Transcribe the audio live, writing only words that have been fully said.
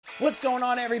What's going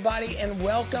on, everybody, and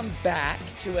welcome back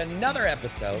to another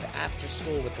episode After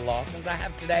School with the Lawsons. I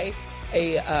have today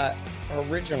a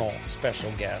original special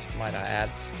guest, might I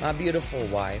add, my beautiful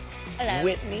wife, Hello.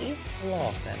 Whitney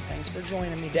Lawson. Thanks for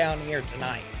joining me down here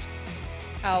tonight.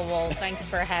 Oh, well, thanks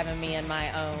for having me in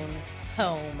my own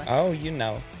home. Oh, you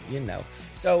know.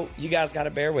 So you guys got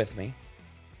to bear with me.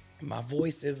 My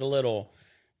voice is a little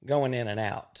going in and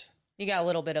out. You got a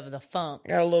little bit of the funk. I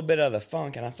got a little bit of the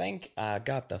funk, and I think I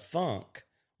got the funk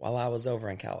while I was over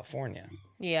in California.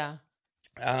 Yeah.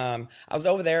 I was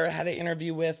over there, had an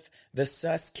interview with the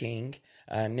Sus King,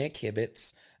 Nick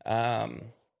Hibbets.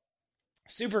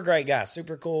 Super great guy,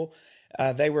 super cool.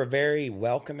 They were very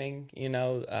welcoming, you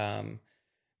know.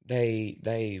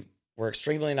 They were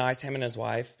extremely nice, him and his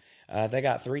wife. They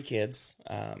got 3 kids.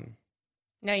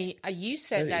 Now, you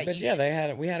said that.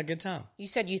 But we had a good time. You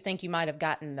said you think you might have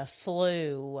gotten the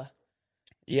flu.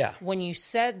 Yeah. When you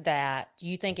said that, do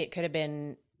you think it could have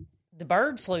been the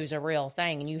bird flu's a real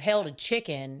thing and you held a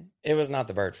chicken? It was not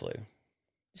the bird flu.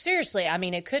 Seriously, I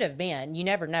mean, it could have been. You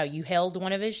never know. You held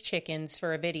one of his chickens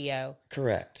for a video.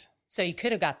 Correct. So you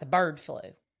could have got the bird flu.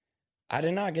 I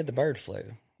did not get the bird flu.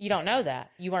 You don't know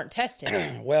that. You weren't tested.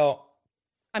 Well,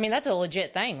 I mean, that's a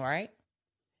legit thing, right?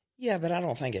 yeah, but I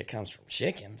don't think it comes from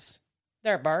chickens.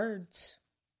 They're birds.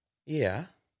 Yeah.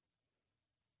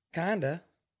 Kinda.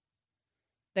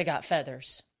 They got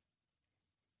feathers.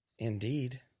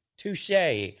 Indeed. Touche,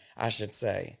 I should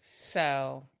say.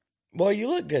 So, Well, you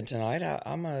look good tonight.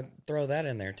 I'm going to throw that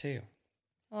in there, too.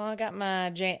 well, I got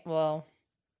my,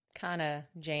 kind of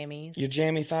jammies. You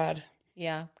jammy-fied?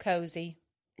 Yeah, cozy.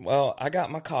 Well, I got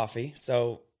my coffee,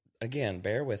 so, again,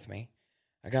 bear with me.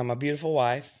 I got my beautiful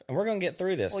wife, and we're going to get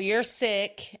through this. Well, you're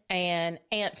sick, and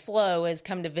Aunt Flo has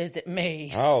come to visit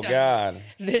me. Oh, so God.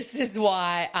 This is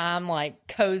why I'm, like,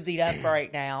 cozied up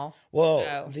right now. Well,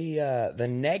 So, the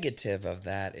negative of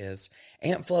that is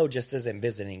Aunt Flo just isn't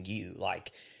visiting you.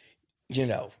 Like, you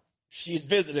know, she's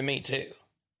visiting me, too.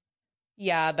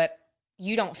 yeah, but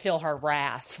you don't feel her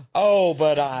wrath. Oh,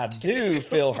 but I do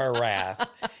feel her wrath.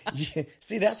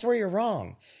 See, that's where you're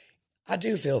wrong. I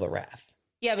do feel the wrath.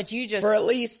 Yeah, but you just, For at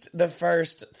least the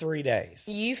first 3 days.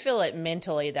 you feel it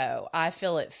mentally, though. I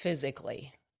feel it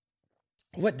physically.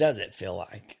 What does it feel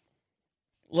like?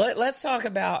 Let's talk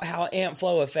about how Aunt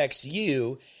Flo affects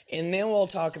you, and then we'll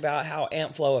talk about how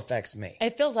Aunt Flo affects me.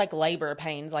 It feels like labor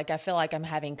pains. Like I feel like I'm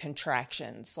having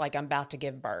contractions, like I'm about to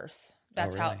give birth.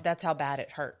 That's really? that's how bad it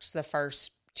hurts the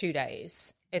first 2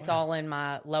 days. It's all in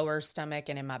my lower stomach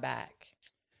and in my back.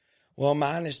 Well,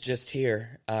 mine is just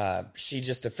here. She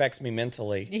just affects me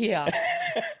mentally. Yeah.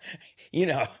 You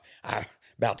know, I'm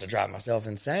about to drive myself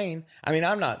insane. I mean,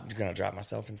 I'm not going to drive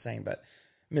myself insane, but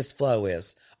Miss Flo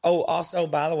is. Oh, also,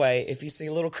 by the way, if you see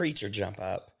a little creature jump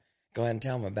up, go ahead and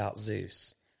tell them about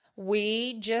Zeus.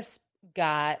 We just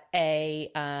got a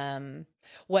Maine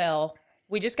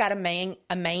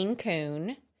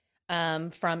Coon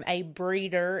from a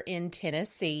breeder in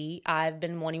Tennessee. I've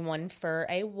been wanting one for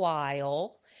a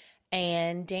while.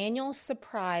 And Daniel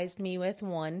surprised me with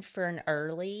one for an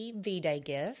early V-Day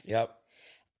gift. Yep.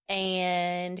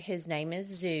 And his name is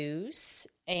Zeus.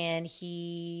 And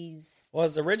he's Well,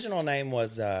 his original name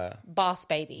was Boss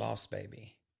Baby. Boss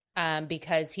Baby.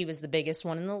 Because he was the biggest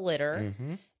one in the litter.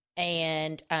 Mm-hmm.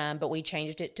 And but we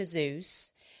changed it to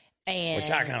Zeus. And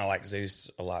Which I kind of like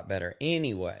Zeus a lot better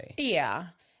anyway. yeah.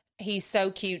 He's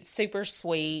so cute, super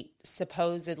sweet.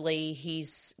 Supposedly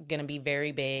he's going to be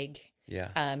very big.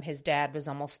 Yeah. His dad was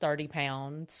almost 30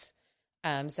 pounds.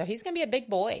 So he's going to be a big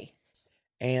boy.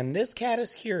 And this cat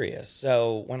is curious.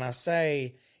 So when I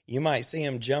say you might see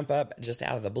him jump up just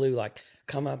out of the blue, like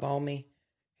come up on me,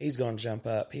 he's going to jump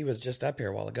up. He was just up here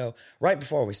a while ago, right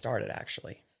before we started,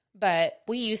 actually. But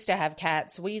we used to have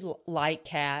cats. We like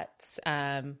cats.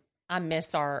 I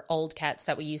miss our old cats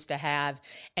that we used to have.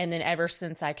 And then ever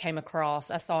since I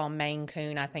saw a Maine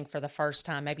Coon, I think for the first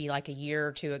time, maybe like a year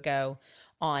or 2 ago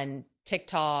on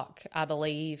TikTok, I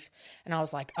believe. And I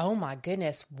was like, oh my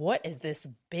goodness, what is this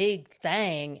big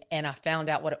thing? And I found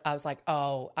out I was like,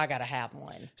 oh, I got to have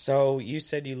one. So you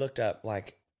said you looked up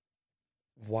like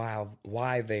why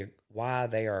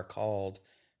they are called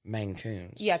Maine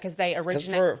Coons. Yeah, because they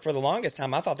originate. For the longest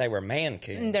time, I thought they were Man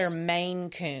Coons. They're Maine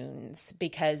Coons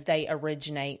because they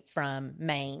originate from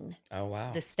Maine. Oh,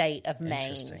 wow. The state of Maine.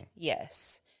 Interesting.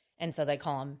 Yes. And so they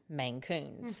call them Maine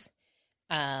Coons.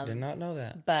 Did not know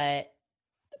that. But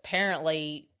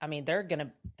apparently, I mean,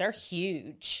 they're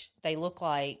huge. They look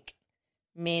like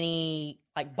mini,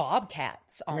 like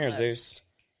bobcats Come almost. here, Zeus.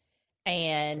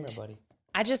 And Come here, buddy.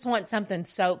 I just want something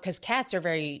because cats are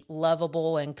very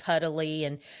lovable and cuddly.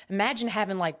 And imagine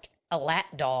having like a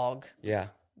lap dog. Yeah.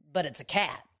 but it's a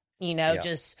cat, you know, Yeah.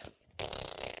 just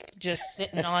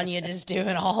sitting on you, just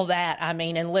doing all that. I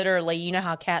mean, and literally, you know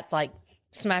how cats like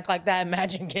smack like that?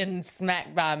 Imagine getting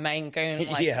smacked by a Maine Coon.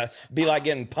 Like, Yeah, be like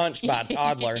getting punched by a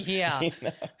toddler. Yeah. You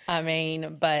know? I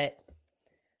mean, but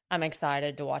I'm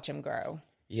excited to watch him grow.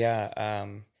 Yeah,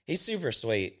 he's super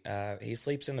sweet. He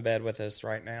sleeps in the bed with us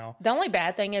right now. The only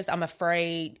bad thing is I'm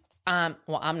afraid, well,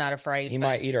 I'm not afraid. He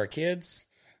might eat our kids.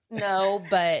 No,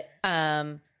 but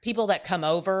people that come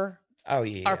over Oh,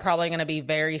 yeah. are probably going to be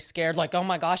very scared. Like, oh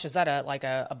my gosh, is that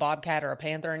a bobcat or a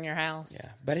panther in your house? Yeah,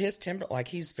 but his temper, like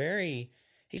he's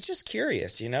just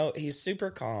curious, you know. He's super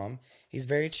calm. He's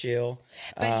very chill.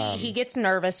 But he gets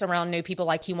nervous around new people.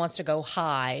 Like he wants to go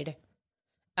hide,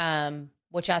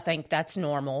 which I think that's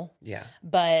normal. Yeah.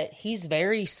 But he's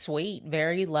very sweet,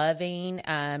 very loving.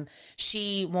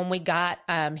 When we got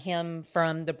him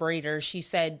from the breeder, she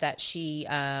said that she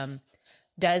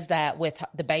does that with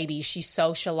the babies. She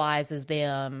socializes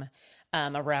them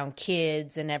around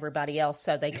kids and everybody else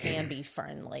so they can be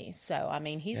friendly. So, I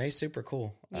mean, he's super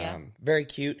cool. Yeah. Very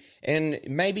cute. And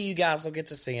maybe you guys will get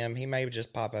to see him. He may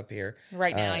just pop up here.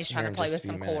 Right now, he's trying to play with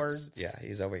some cords. Yeah,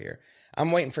 he's over here.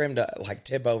 I'm waiting for him to like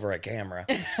tip over a camera,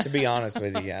 to be honest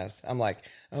with you guys. I'm like,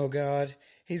 oh God,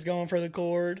 he's going for the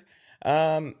cord.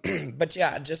 But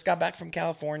yeah, I just got back from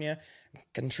California,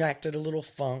 contracted a little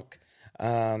funk.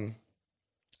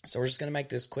 So we're just going to make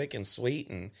this quick and sweet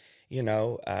and, you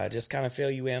know, just kind of fill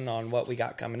you in on what we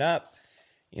got coming up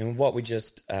and what we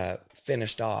just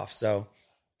finished off. So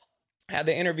had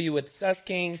the interview with Sus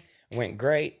King, went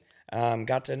great.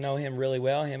 Got to know him really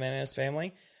well, him and his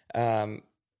family.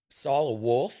 Saw a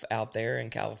wolf out there in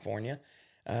California.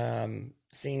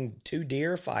 Seen 2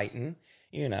 deer fighting,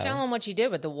 you know. Tell him what you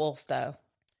did with the wolf, though.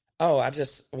 Oh, I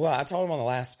told him on the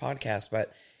last podcast,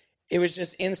 but it was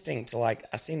just instinct to like,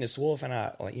 I seen this wolf and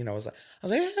I, like, you know, I was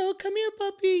like, oh, come here,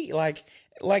 puppy. Like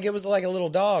it was like a little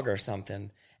dog or something.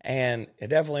 And it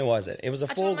definitely wasn't. It was a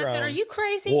full grown. I said, are you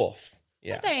crazy? Wolf.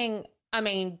 Yeah. That thing, I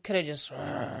mean, could have just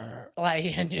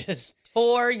like and just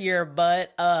tore your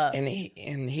butt up. And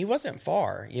he wasn't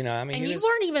far, you know. I mean, and you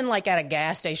weren't even like at a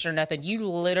gas station or nothing. You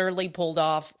literally pulled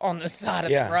off on the side of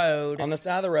the road. On the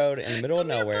side of the road in the middle of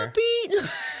nowhere.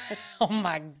 Oh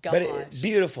my gosh. But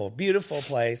beautiful, beautiful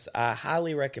place. I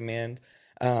highly recommend.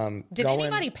 Did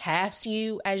anybody pass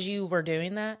you as you were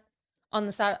doing that on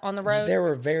the road? There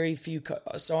were very few.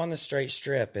 So on the straight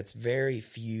strip, it's very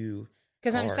few.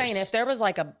 Because I'm saying, if there was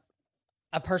like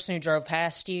a person who drove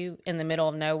past you in the middle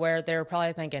of nowhere, they were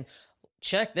probably thinking,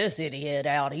 check this idiot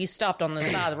out. He stopped on the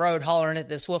side of the road hollering at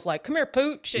this wolf like, come here,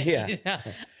 pooch. Yeah.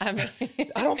 I mean,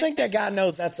 I don't think that guy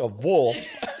knows that's a wolf.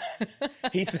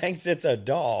 He thinks it's a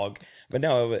dog. But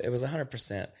no, it was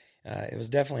 100%. It was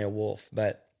definitely a wolf.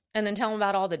 But and then tell him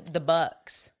about all the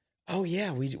bucks. Oh,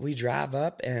 yeah. We drive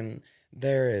up and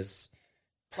there is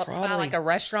probably by like a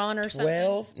restaurant or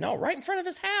 12, something? No, right in front of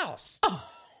his house. Oh.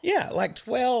 Yeah, like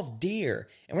 12 deer.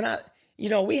 And we're not, you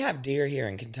know, we have deer here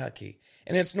in Kentucky.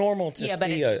 And it's normal to see but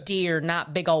it's deer,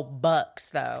 not big old bucks,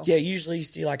 though. Yeah, usually you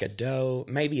see like a doe,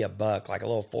 maybe a buck, like a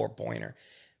little 4-pointer.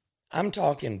 I'm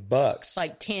talking bucks.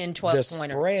 Like 10, 12 the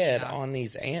pointer. The spread on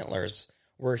these antlers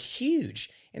were huge.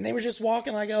 And they were just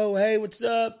walking like, oh, hey, what's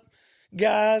up,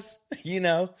 guys? You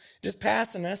know, just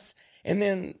passing us. And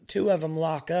then 2 of them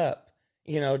lock up,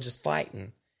 you know, just fighting.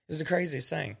 It was the craziest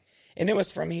thing. And it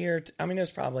was from here, it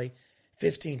was probably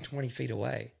 15, 20 feet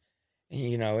away.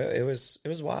 You know, it was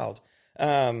wild.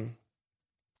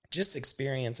 Just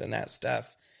experiencing that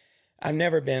stuff. I've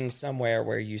never been somewhere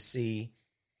where you see,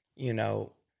 you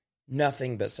know,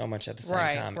 nothing but so much at the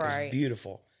same time. It was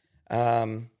beautiful.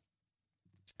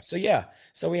 So yeah,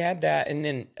 so we had that. And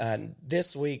then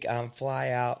this week fly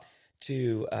out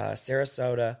to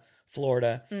Sarasota,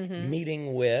 Florida,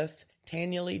 meeting with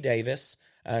Tanya Lee Davis.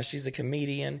 She's a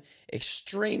comedian,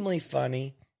 extremely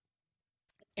funny.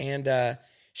 And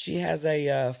she has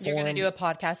a form. You're going to do a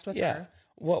podcast with her?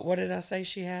 What did I say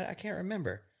she had? I can't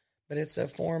remember. But it's a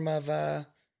form of dwarfism.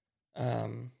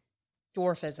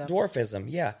 Dwarfism,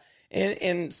 yeah.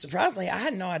 And surprisingly, I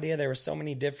had no idea there were so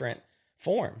many different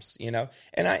forms, you know.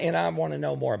 And I want to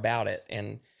know more about it.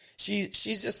 And she's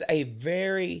just a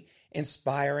very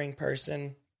inspiring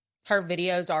person. Her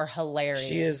videos are hilarious.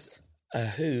 She is a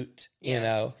hoot, you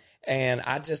know. And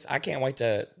I can't wait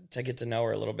to get to know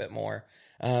her a little bit more.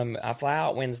 I fly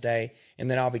out Wednesday,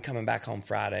 and then I'll be coming back home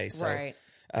Friday. So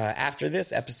after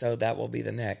this episode, that will be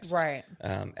the next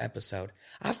episode.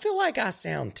 I feel like I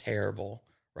sound terrible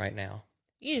right now.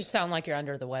 You just sound like you're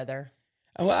under the weather.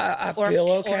 Oh, I feel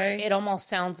okay. Or it almost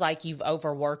sounds like you've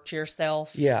overworked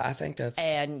yourself. Yeah, I think that's...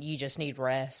 And you just need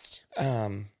rest.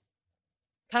 Kind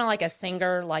of like a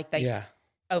singer, like they... Yeah.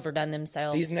 overdone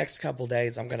themselves. These next couple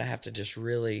days, I'm going to have to just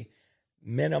really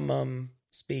minimum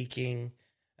speaking.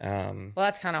 Well,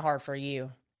 that's kind of hard for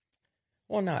you.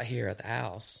 Well, not here at the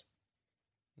house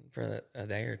for a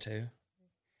day or two.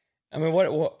 I mean,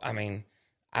 what I mean,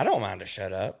 I don't mind to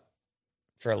shut up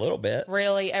for a little bit.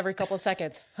 Really? Every couple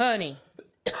seconds. Honey,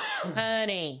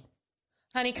 honey,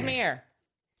 come here.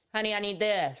 Honey, I need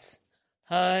this.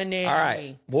 Honey. All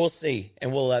right. We'll see.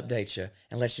 And we'll update you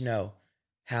and let you know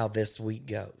how this week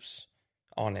goes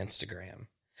on Instagram.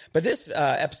 But this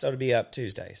episode will be up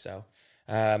Tuesday. So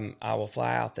I will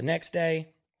fly out the next day.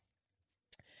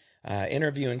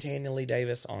 Interviewing Tanya Lee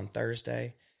Davis on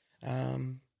Thursday.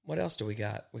 What else do we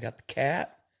got? We got the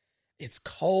cat. It's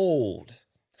cold.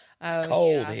 It's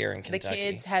cold here in Kentucky. The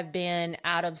kids have been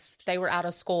they were out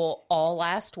of school all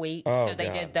last week. So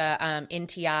they did the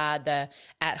NTI, the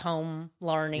at-home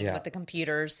learning with the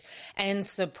computers. And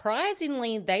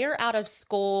surprisingly, they are out of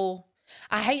school.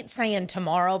 I hate saying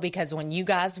tomorrow because when you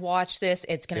guys watch this,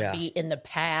 it's going to be in the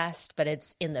past, but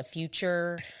it's in the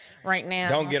future right now.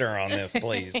 Don't get her on this,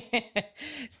 please.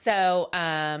 So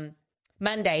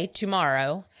Monday,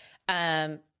 tomorrow,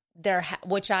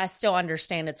 which I still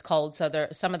understand it's cold, so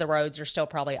some of the roads are still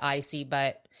probably icy,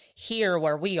 but here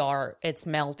where we are, it's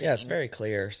melting. Yeah, it's very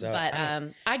clear. So, but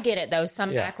I get it though.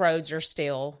 Some back roads are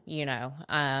still,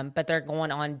 but they're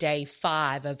going on day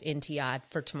 5 of NTI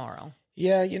for tomorrow.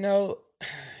 Yeah,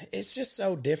 it's just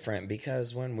so different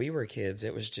because when we were kids,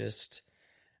 it was just,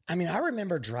 I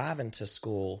remember driving to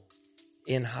school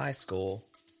in high school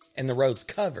and the roads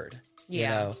covered.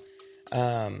 Yeah.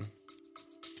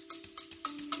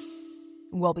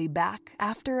 We'll be back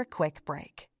after a quick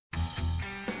break.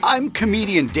 I'm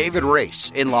comedian David Race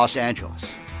in Los Angeles.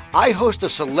 I host a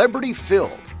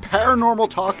celebrity-filled paranormal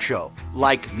talk show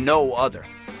like no other.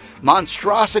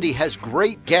 Monstrosity has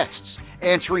great guests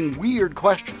answering weird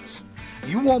questions.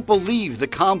 You won't believe the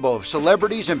combo of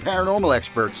celebrities and paranormal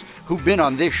experts who've been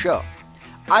on this show.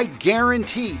 I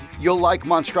guarantee you'll like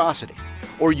Monstrosity,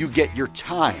 or you get your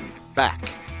time back.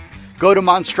 Go to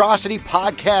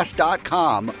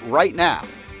monstrositypodcast.com right now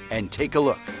and take a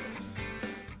look.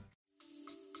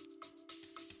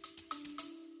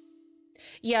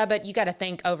 Yeah, but you got to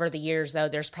think over the years, though,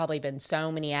 there's probably been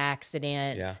so many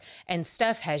accidents and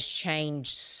stuff has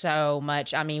changed so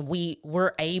much.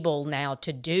 We're able now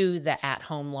to do the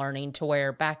at-home learning to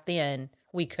where back then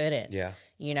we couldn't. Yeah.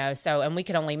 And we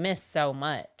could only miss so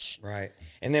much. Right.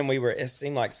 And then it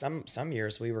seemed like some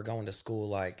years we were going to school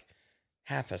like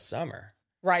half a summer.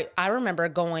 Right. I remember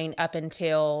going up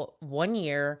until one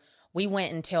year, we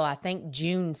went until I think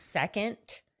June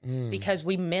 2nd. Because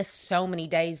we missed so many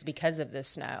days because of the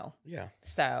snow. Yeah.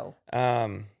 So.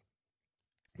 But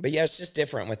yeah, it's just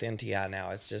different with NTI now.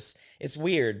 It's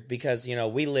weird because,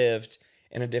 we lived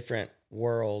in a different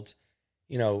world,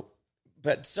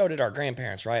 but so did our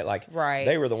grandparents, right? Like,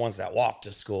 they were the ones that walked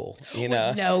to school, With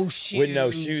no shoes. With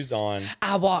no shoes on.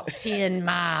 I walked 10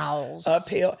 miles.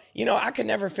 Uphill. I could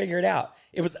never figure it out.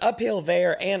 It was uphill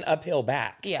there and uphill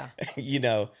back. Yeah.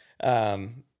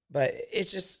 But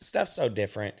it's just stuff's so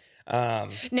different.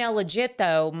 Now, legit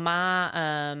though,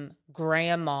 my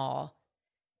grandma,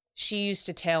 she used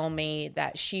to tell me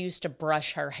that she used to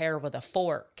brush her hair with a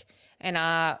fork. And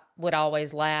I would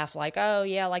always laugh like, oh,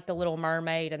 yeah, like the Little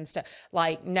Mermaid and stuff.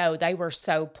 Like, no, they were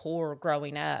so poor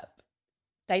growing up.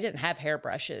 They didn't have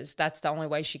hairbrushes. That's the only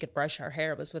way she could brush her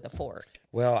hair was with a fork.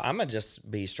 Well, I'm going to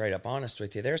just be straight up honest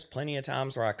with you. There's plenty of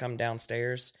times where I come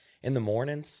downstairs in the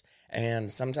mornings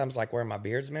and sometimes like where my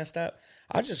beard's messed up,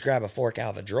 I'll just grab a fork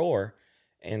out of the drawer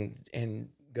and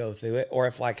go through it. Or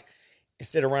if like,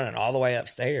 instead of running all the way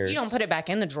upstairs. You don't put it back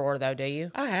in the drawer though, do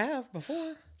you? I have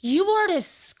before. You are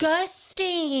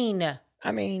disgusting.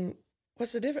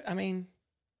 What's the difference?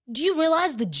 Do you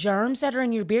realize the germs that are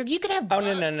in your beard? You could have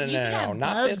bugs. No,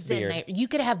 not this beard. You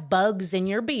could have bugs in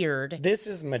your beard. This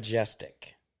is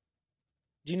majestic.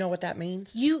 Do you know what that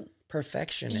means?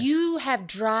 Perfectionist. You have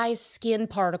dry skin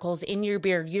particles in your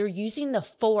beard. You're using the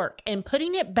fork and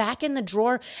putting it back in the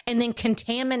drawer and then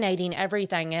contaminating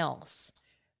everything else.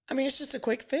 It's just a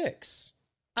quick fix.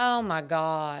 Oh my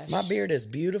gosh. My beard is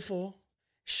beautiful,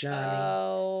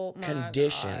 shiny,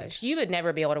 conditioned. Gosh. You would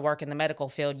never be able to work in the medical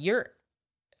field.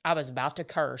 I was about to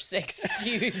curse.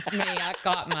 Excuse me. I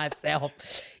caught myself.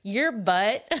 Your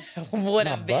butt would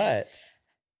have been. My butt?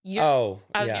 I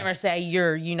was going to say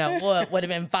would have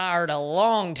been fired a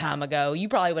long time ago. You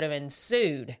probably would have been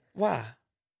sued. Why?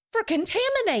 For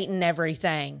contaminating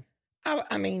everything.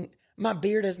 My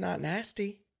beard is not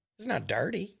nasty. It's not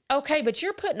dirty. Okay, but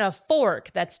you're putting a fork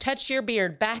that's touched your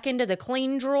beard back into the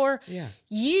clean drawer. Yeah.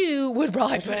 You would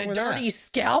probably What's put wrong a with dirty that?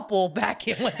 scalpel back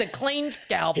in with a clean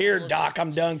scalpel. Here, Doc,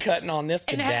 I'm done cutting on this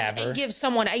cadaver. And give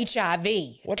someone HIV.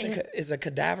 Is a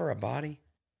cadaver a body?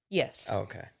 Yes. Oh,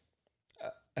 okay.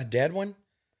 A dead one?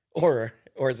 Or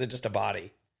is it just a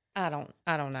body? I don't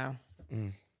know.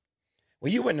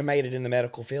 Well, you wouldn't have made it in the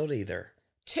medical field either.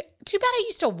 Too bad I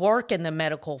used to work in the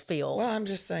medical field. Well, I'm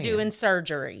just saying. Doing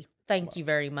surgery. Thank you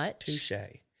very much. Touche.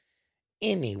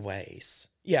 Anyways,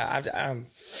 yeah,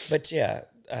 but yeah,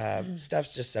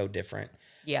 stuff's just so different.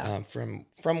 Yeah.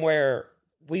 From where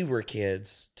we were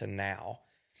kids to now.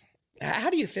 How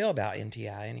do you feel about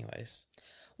NTI, anyways?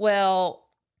 Well,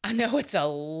 I know it's a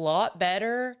lot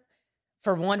better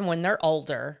for one when they're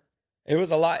older. It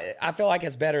was a lot. I feel like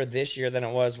it's better this year than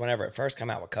it was whenever it first came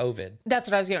out with COVID. That's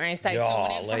what I was getting ready to say. So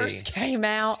when it Golly. first came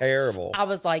out, It's terrible. I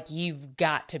was like, you've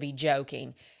got to be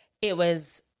joking. It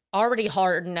was already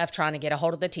hard enough trying to get a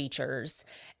hold of the teachers.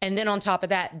 And then on top of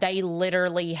that, they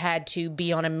literally had to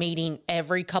be on a meeting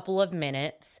every couple of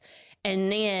minutes.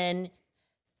 And then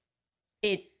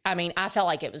I felt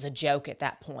like it was a joke at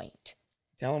that point.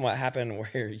 Tell them what happened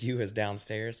where you was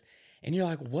downstairs. And you're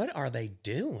like, what are they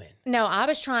doing? No, I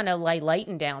was trying to lay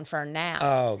Leighton down for a nap.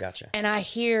 Oh, gotcha. And I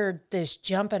hear this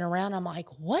jumping around. I'm like,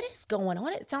 what is going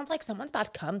on? It sounds like someone's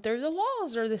about to come through the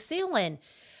walls or the ceiling.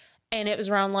 And it was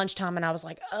around lunchtime, and I was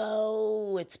like,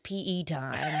 oh, it's PE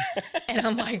time. And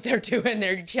I'm like, they're doing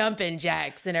their jumping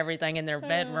jacks and everything in their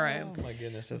bedroom. Oh, my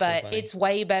goodness. That's But so funny. it's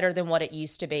way better than what it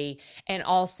used to be. And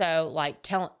also,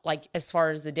 as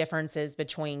far as the differences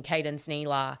between Cadence and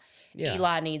Eli, Yeah.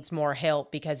 Eli needs more help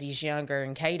because he's younger.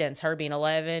 And Cadence, her being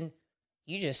 11,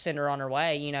 you just send her on her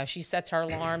way. You know, she sets her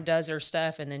alarm, does her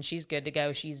stuff, and then she's good to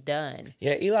go. She's done.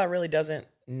 Yeah, Eli really doesn't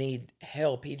need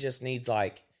help. He just needs,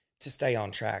 to stay on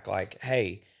track. Like,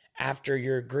 hey, after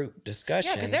your group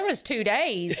discussion. Yeah, because there was 2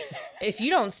 days. If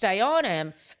you don't stay on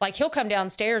him, he'll come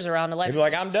downstairs around 11. He'd be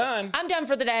like, I'm done. I'm done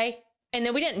for the day. And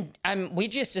then we didn't, we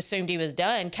just assumed he was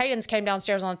done. Cadence came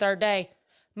downstairs on the third day.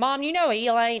 Mom,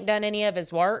 Eli ain't done any of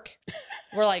his work.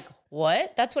 We're like,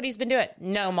 what? That's what he's been doing.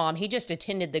 No, Mom, he just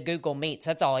attended the Google Meets.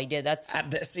 That's all he did. That's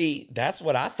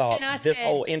what I thought And I this said,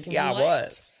 whole NTI "What?"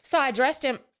 was. So I addressed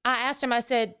him. I asked him, I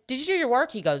said, did you do your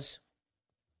work? He goes,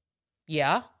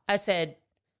 yeah. I said,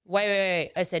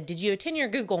 wait. I said, did you attend your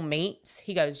Google Meets?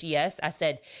 He goes, yes. I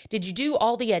said, did you do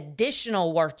all the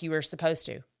additional work you were supposed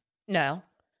to? No.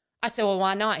 I said, well,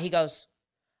 why not? He goes,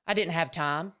 I didn't have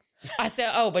time. I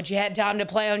said, oh, but you had time to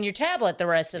play on your tablet the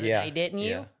rest of the day, didn't you?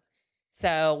 Yeah.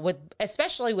 So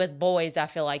especially with boys, I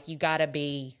feel like you got to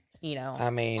be,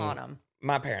 on them.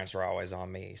 My parents were always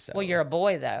on me. So. Well, you're a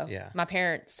boy, though. Yeah. My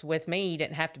parents, with me, you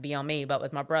didn't have to be on me, but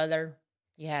with my brother,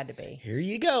 you had to be. Here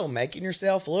you go, making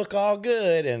yourself look all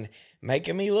good and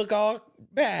making me look all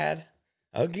bad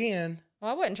again. Well,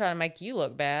 I wasn't trying to make you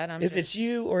look bad. Is it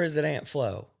you or is it Aunt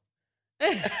Flo?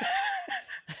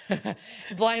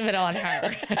 Blame it on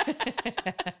her.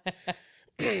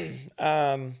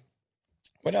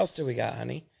 What else do we got,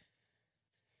 honey?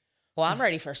 Well, I'm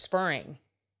ready for spring.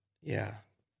 Yeah.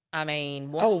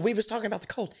 We was talking about the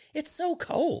cold. It's so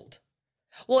cold.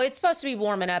 Well, it's supposed to be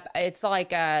warming up. It's like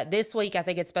this week, I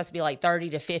think it's supposed to be like 30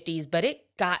 to 50s, but it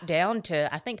got down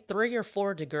to, I think, 3 or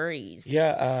 4 degrees.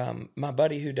 Yeah. My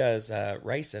buddy who does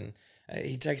racing,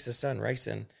 he takes his son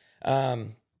racing. Did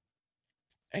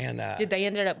they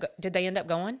end up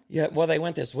going? Yeah. Well, they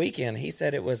went this weekend. He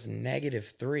said it was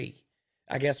 -3,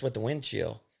 I guess, with the wind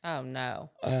chill. Oh, no.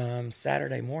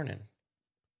 Saturday morning.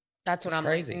 That's what It's I'm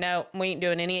crazy. like, no, we ain't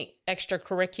doing any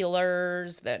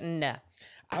extracurriculars. No.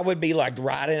 I would be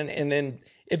riding, and then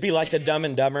it'd be like the Dumb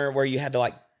and Dumber where you had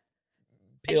to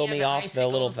peel me off the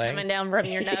little thing coming down from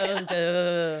your nose.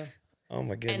 Ugh. Oh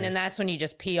my goodness! And then that's when you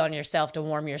just pee on yourself to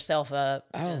warm yourself up.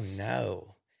 Oh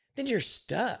no! Then you're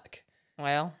stuck.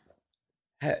 Well,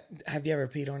 have you ever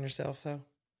peed on yourself though?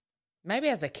 maybe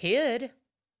as a kid,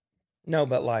 No,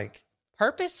 but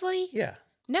purposely. yeah.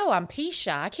 No, I'm pee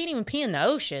shy. I can't even pee in the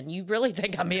ocean. You really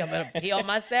think I'm going to pee on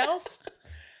myself?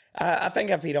 I think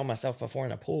I've peed on myself before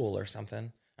in a pool or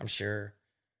something. I'm sure.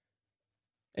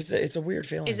 It's a weird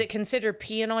feeling. Is it considered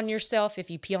peeing on yourself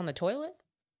if you pee on the toilet?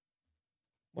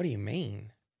 What do you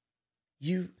mean?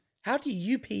 How do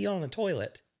you pee on the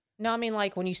toilet? No, I mean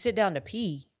when you sit down to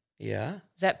pee. Yeah.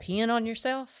 Is that peeing on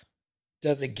yourself?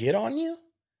 Does it get on you?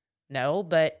 No,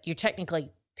 but you're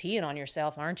technically peeing on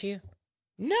yourself, aren't you?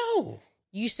 No.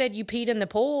 You said you peed in the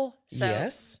pool. So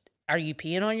Yes. Are you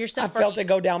peeing on I yourself? felt it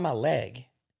go down my leg.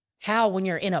 How when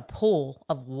you're in a pool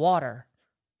of water?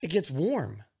 It gets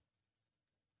warm.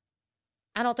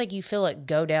 I don't think you feel it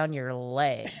go down your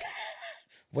leg.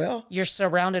 Well, You're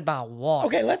surrounded by water.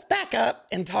 okay, let's back up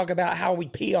and talk about how we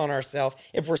pee on ourselves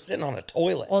if we're sitting on a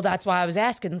toilet. Well, that's why I was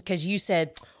asking, because you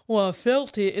said, well, I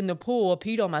felt it in the pool. I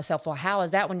peed on myself. Well, how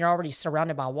is that when you're already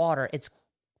surrounded by water? It's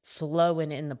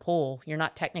flowing in the pool. You're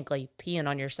not technically peeing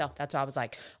on yourself. That's why I was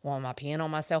like, well, am I peeing on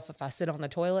myself if I sit on the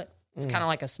toilet? It's kind of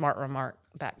like a smart remark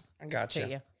back I gotcha. to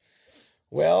you.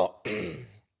 Well,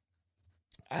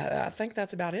 I think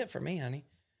that's about it for me, honey.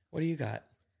 What do you got?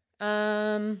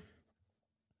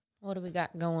 What do we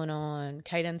got going on?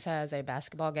 Cadence has a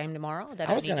basketball game tomorrow. That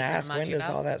I was going to ask, when does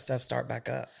all that stuff start back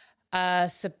up?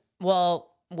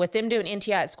 Well, with them doing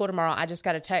NTI at school tomorrow, I just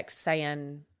got a text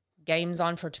saying game's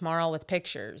on for tomorrow with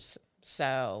pictures.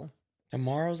 So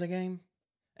tomorrow's a game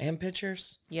and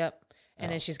pictures? Yep.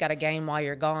 And then she's got a game while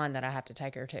you're gone that I have to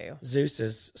take her to. Zeus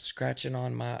is scratching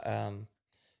on my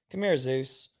come here,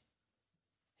 Zeus.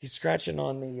 He's scratching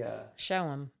on the show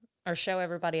him, or show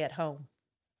everybody at home.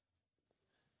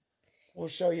 We'll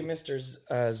show you Mr.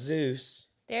 Zeus.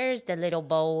 There's the little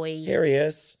boy. Here he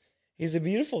is. He's a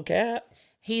beautiful cat.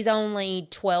 He's only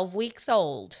 12 weeks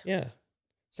old. Yeah.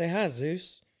 Say hi,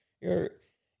 Zeus.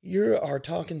 You are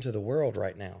talking to the world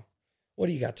right now. What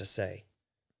do you got to say?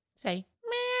 Say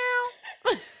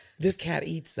meow. This cat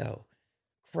eats, though,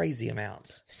 crazy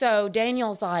amounts. So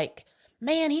Daniel's like,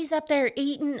 man, he's up there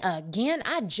eating again.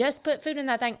 I just put food in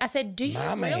that thing. I said, do you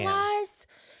realize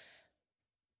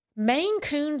Maine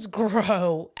Coons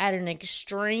grow at an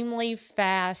extremely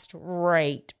fast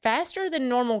rate, faster than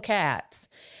normal cats,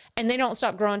 and they don't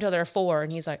stop growing until they're 4.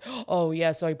 And he's like, oh,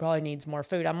 yeah, so he probably needs more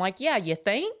food. I'm like, yeah, you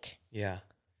think? Yeah.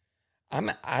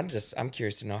 I'm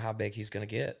curious to know how big he's going to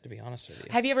get, to be honest with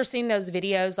you. Have you ever seen those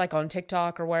videos like on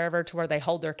TikTok or wherever to where they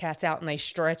hold their cats out and they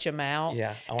stretch them out?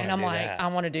 Yeah. I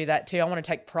want to do that too. I want to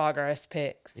take progress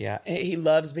pics. Yeah. He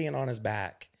loves being on his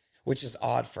back, which is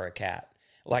odd for a cat.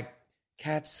 Like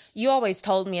cats. You always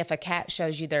told me if a cat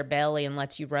shows you their belly and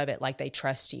lets you rub it, like they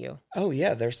trust you. Oh,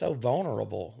 yeah. They're so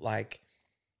vulnerable. Like.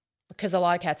 Because a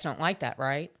lot of cats don't like that,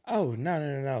 right? Oh,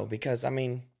 no. Because, I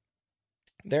mean,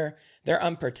 they're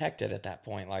unprotected at that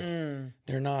point. Like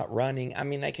they're not running. I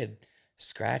mean, they could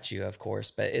scratch you, of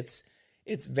course, but it's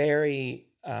very,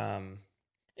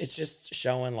 it's just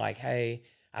showing like, hey,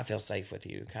 I feel safe with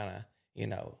you. Kind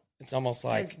of, it's almost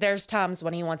like there's times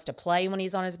when he wants to play when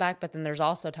he's on his back, but then there's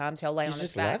also times he'll lay on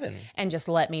his back and just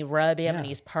let me rub him and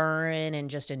he's purring and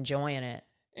just enjoying it.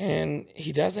 And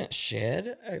he doesn't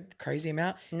shed a crazy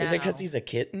amount. No. Is it because he's a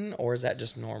kitten or is that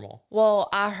just normal? Well,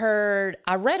 I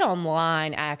read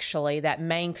online actually that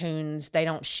Maine Coons, they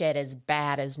don't shed as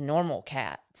bad as normal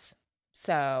cats.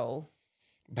 So.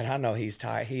 But I know he's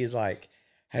tired. He's like,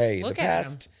 hey, the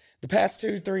past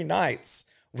 2-3 nights,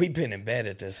 we've been in bed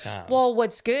at this time. Well,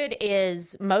 what's good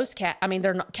is most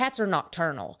cats are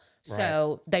nocturnal.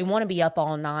 So they want to be up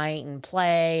all night and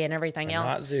play and everything else.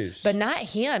 Not Zeus. But not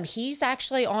him. He's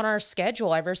actually on our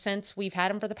schedule ever since we've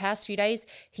had him for the past few days.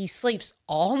 He sleeps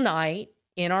all night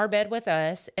in our bed with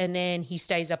us, and then he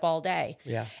stays up all day.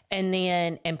 Yeah.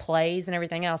 And plays and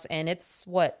everything else. And it's,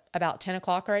 about 10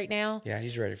 o'clock right now? Yeah,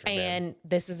 he's ready for bed. And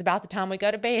this is about the time we go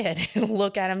to bed. And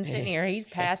look at him sitting here. He's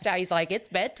passed out. He's like, it's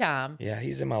bedtime. Yeah,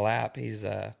 he's in my lap. He's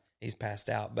passed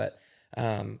out. But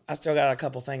I still got a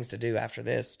couple things to do after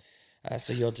this.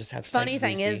 So you'll just have to Funny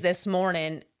thing is, this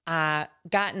morning, I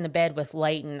got in the bed with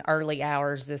Leighton early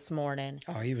hours this morning.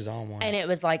 Oh, he was on one. And it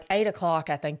was like 8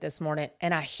 o'clock, I think, this morning.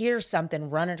 And I hear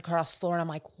something running across the floor. And I'm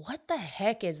like, what the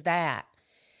heck is that?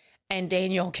 And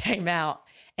Daniel came out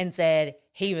and said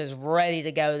he was ready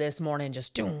to go this morning.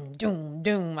 Just doom, doom,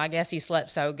 doom. I guess he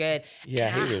slept so good. Yeah,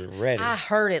 he was ready. I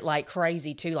heard it like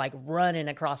crazy too, like running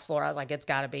across the floor. I was like, it's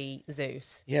got to be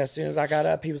Zeus. Yeah, as soon as I got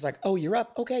up, he was like, oh, you're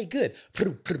up? Okay, good.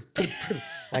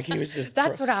 Like he was just.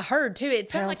 That's what I heard too. It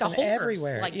sounded like a horse,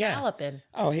 everywhere. like galloping.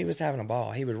 Oh, he was having a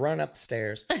ball. He would run up the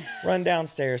stairs, run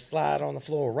downstairs, slide on the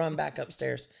floor, run back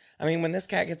upstairs. I mean, when this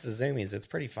cat gets the zoomies, it's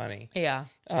pretty funny. Yeah.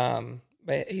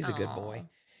 But he's a good boy.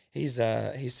 He's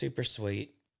super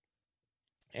sweet.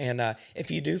 And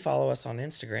if you do follow us on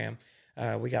Instagram,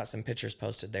 we got some pictures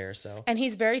posted there. So. And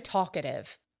he's very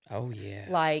talkative. Oh yeah.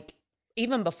 Like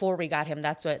even before we got him,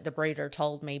 that's what the breeder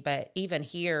told me. But even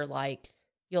here, like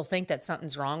you'll think that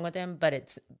something's wrong with him, but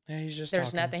he's just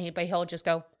there's talking. nothing. But he'll just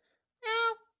go.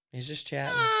 No. He's just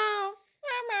chatting. No.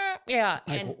 Yeah.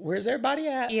 Like, and where's everybody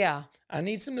at? Yeah. I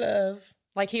need some love.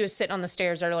 Like he was sitting on the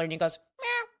stairs earlier, and he goes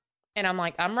meow, and I'm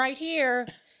like, I'm right here.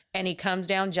 And he comes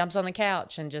down, jumps on the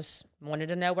couch, and just wanted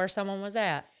to know where someone was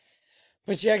at.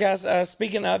 But yeah, guys,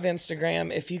 speaking of Instagram,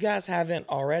 if you guys haven't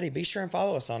already, be sure and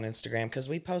follow us on Instagram because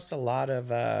we post a lot of,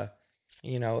 and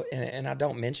I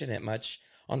don't mention it much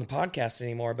on the podcast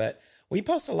anymore, but we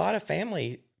post a lot of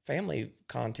family family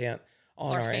content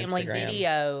on Or our family Instagram.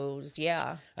 videos.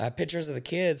 Yeah. Pictures of the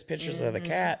kids, pictures of the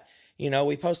cat. You know,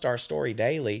 we post our story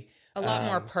daily. A lot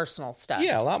more personal stuff.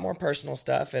 Yeah, a lot more personal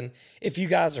stuff. And if you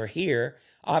guys are here,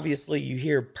 obviously you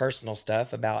hear personal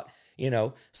stuff about, you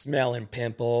know, smelling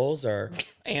pimples or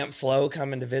Aunt Flo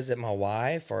coming to visit my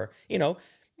wife or, you know,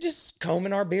 just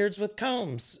combing our beards with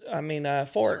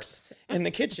forks in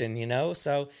the kitchen, you know?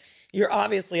 So you're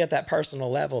obviously at that personal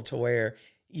level to where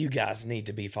you guys need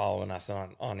to be following us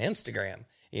on Instagram,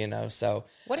 you know? So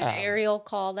what did Ariel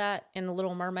call that in The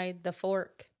Little Mermaid, the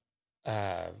fork?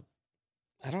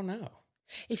 I don't know.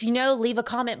 If you know, leave a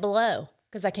comment below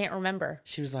because I can't remember.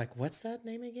 She was like, what's that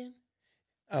name again?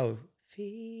 Oh,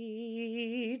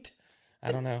 feet.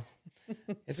 I don't know.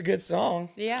 It's a good song.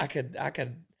 Yeah. I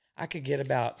could get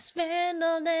about. Spend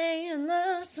all day in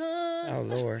the sun. Oh,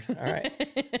 Lord. All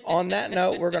right. On that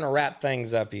note, we're going to wrap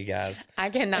things up, you guys.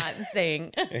 I cannot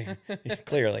sing.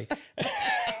 Clearly.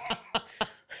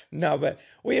 No, but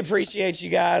we appreciate you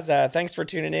guys. Thanks for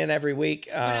tuning in every week.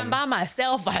 When I'm by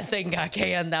myself, I think I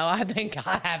can, though. I think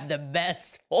I have the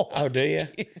best voice. Oh, do you?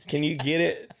 Can you get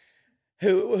it?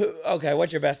 Who? Okay,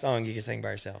 what's your best song you can sing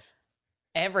by yourself?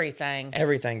 Everything.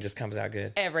 Everything just comes out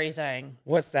good. Everything.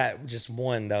 What's that? Just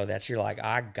one, though, that you're like,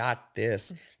 I got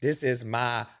this. This is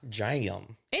my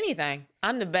jam. Anything.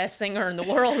 I'm the best singer in the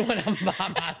world when I'm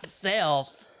by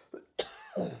myself.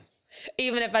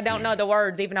 Even if I don't know the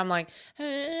words, even I'm like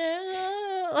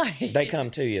They come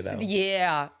to you, though.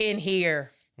 Yeah, in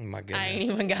here. Oh, my goodness. I ain't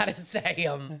even got to say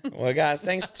them. Well, guys,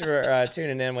 thanks for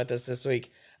tuning in with us this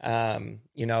week.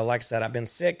 You know, like I said, I've been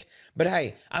sick, but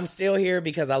hey, I'm still here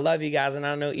because I love you guys. And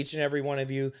I know each and every one of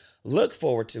you look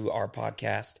forward to our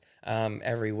podcast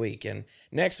every week. And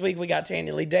next week we got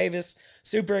Tanya Lee Davis.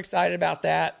 Super excited about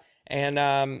that. And,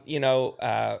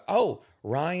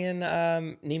 Ryan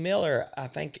Niemiller, I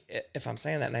think if I'm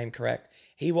saying that name correct,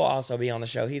 he will also be on the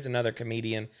show. He's another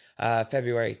comedian,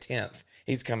 February 10th.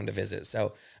 He's coming to visit.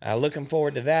 So looking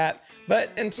forward to that.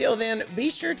 But until then, be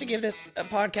sure to give this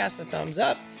podcast a thumbs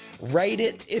up. Rate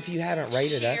it if you haven't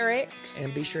rated us. Share it.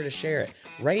 And be sure to share it.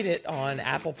 Rate it on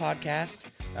Apple Podcasts,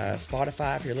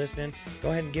 Spotify if you're listening. Go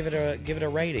ahead and give it a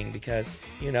rating because,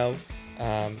 you know,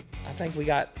 I think we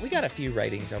got a few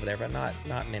ratings over there, but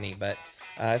not many. But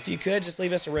if you could, just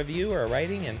leave us a review or a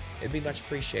rating, and it'd be much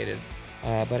appreciated.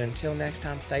 But until next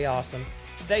time, stay awesome,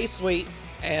 stay sweet,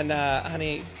 and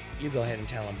honey, you go ahead and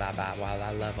tell them bye-bye while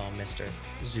I love on Mr.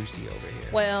 Zeusy over here.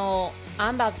 Well,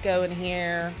 I'm about to go in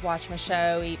here, watch my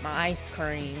show, eat my ice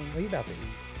cream. What are you about to eat?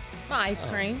 My ice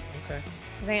cream. Okay.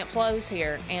 Because Aunt Flo's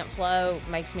here. Aunt Flo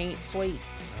makes me eat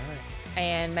sweets. All right.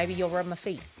 And maybe you'll rub my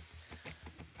feet.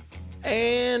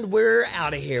 And we're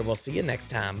out of here. We'll see you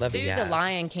next time. Love you guys. Do the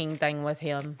Lion King thing with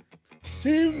him.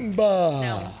 Simba.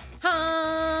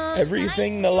 No.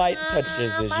 Everything the light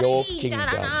touches is your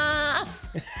kingdom.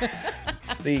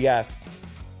 See you guys.